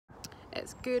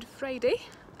It's Good Friday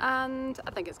and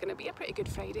I think it's going to be a pretty good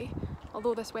Friday,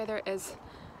 although this weather is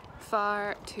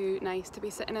far too nice to be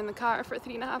sitting in the car for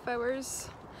 3.5 hours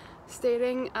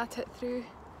staring at it through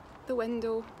the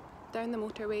window down the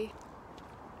motorway.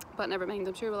 But never mind,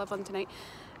 I'm sure we'll have fun tonight.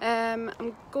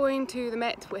 I'm going to the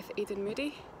Met with Aidan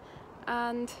Moodie,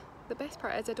 and the best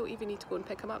part is I don't even need to go and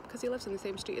pick him up because he lives on the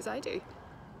same street as I do.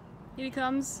 Here he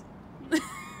comes.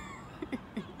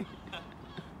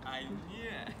 I knew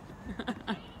it.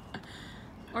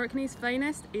 Orkney's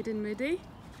finest, Aidan Moodie.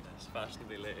 It's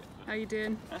fashionably late. How you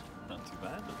doing? Not too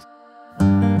bad.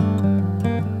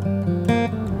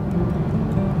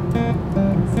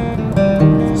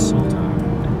 It's so tired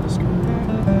in the sky.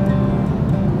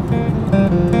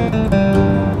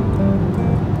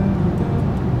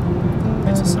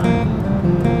 It's a sign.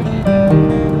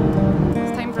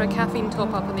 It's time for a caffeine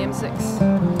top up on the M6.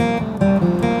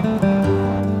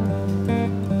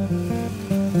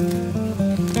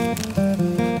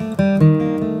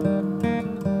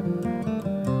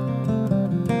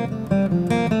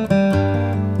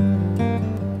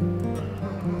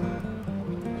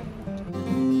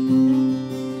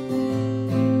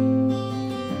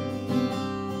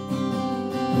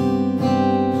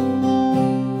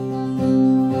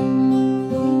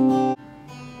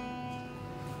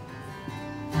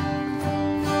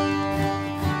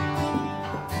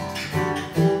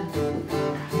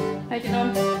 How you getting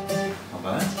on? Not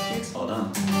bad. All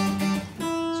done.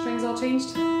 Strings all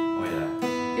changed? Oh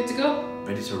yeah. Good to go?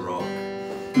 Ready to rock.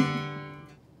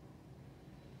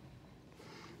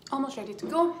 Almost ready to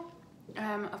go.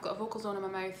 I've got a vocal zone in my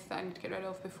mouth that I need to get rid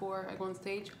of before I go on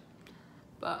stage.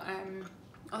 But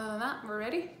other than that, we're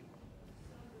ready.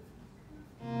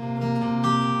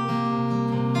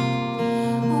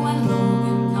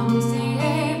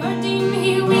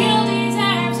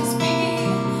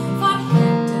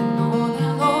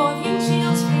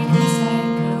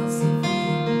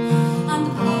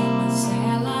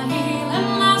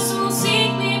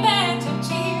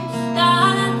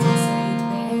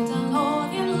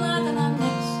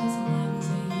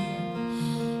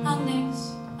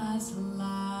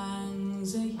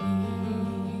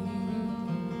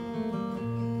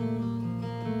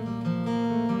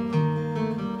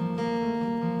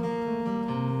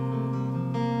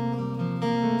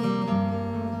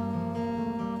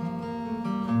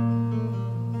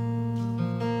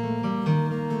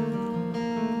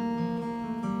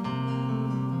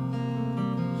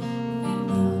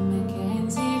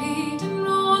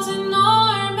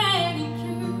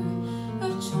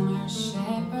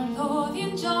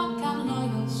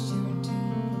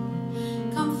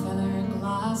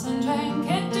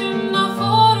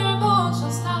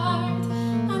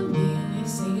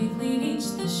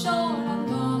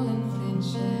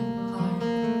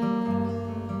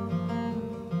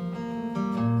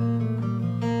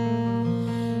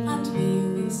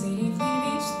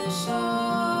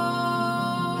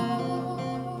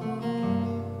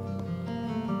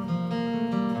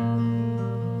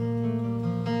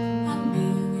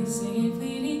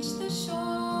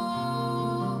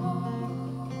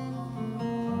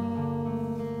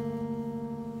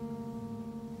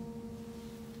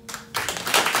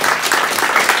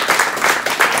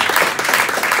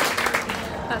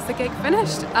 That's the gig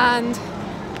finished and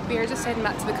we are just heading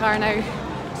back to the car now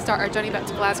to start our journey back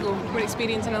to Glasgow. We're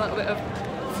experiencing a little bit of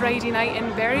Friday night in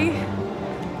Bury.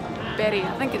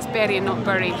 I think it's Bury and not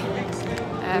Bury, but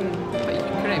you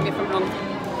can correct me if I'm wrong.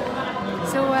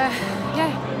 So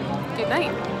yeah, good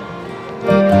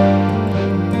night.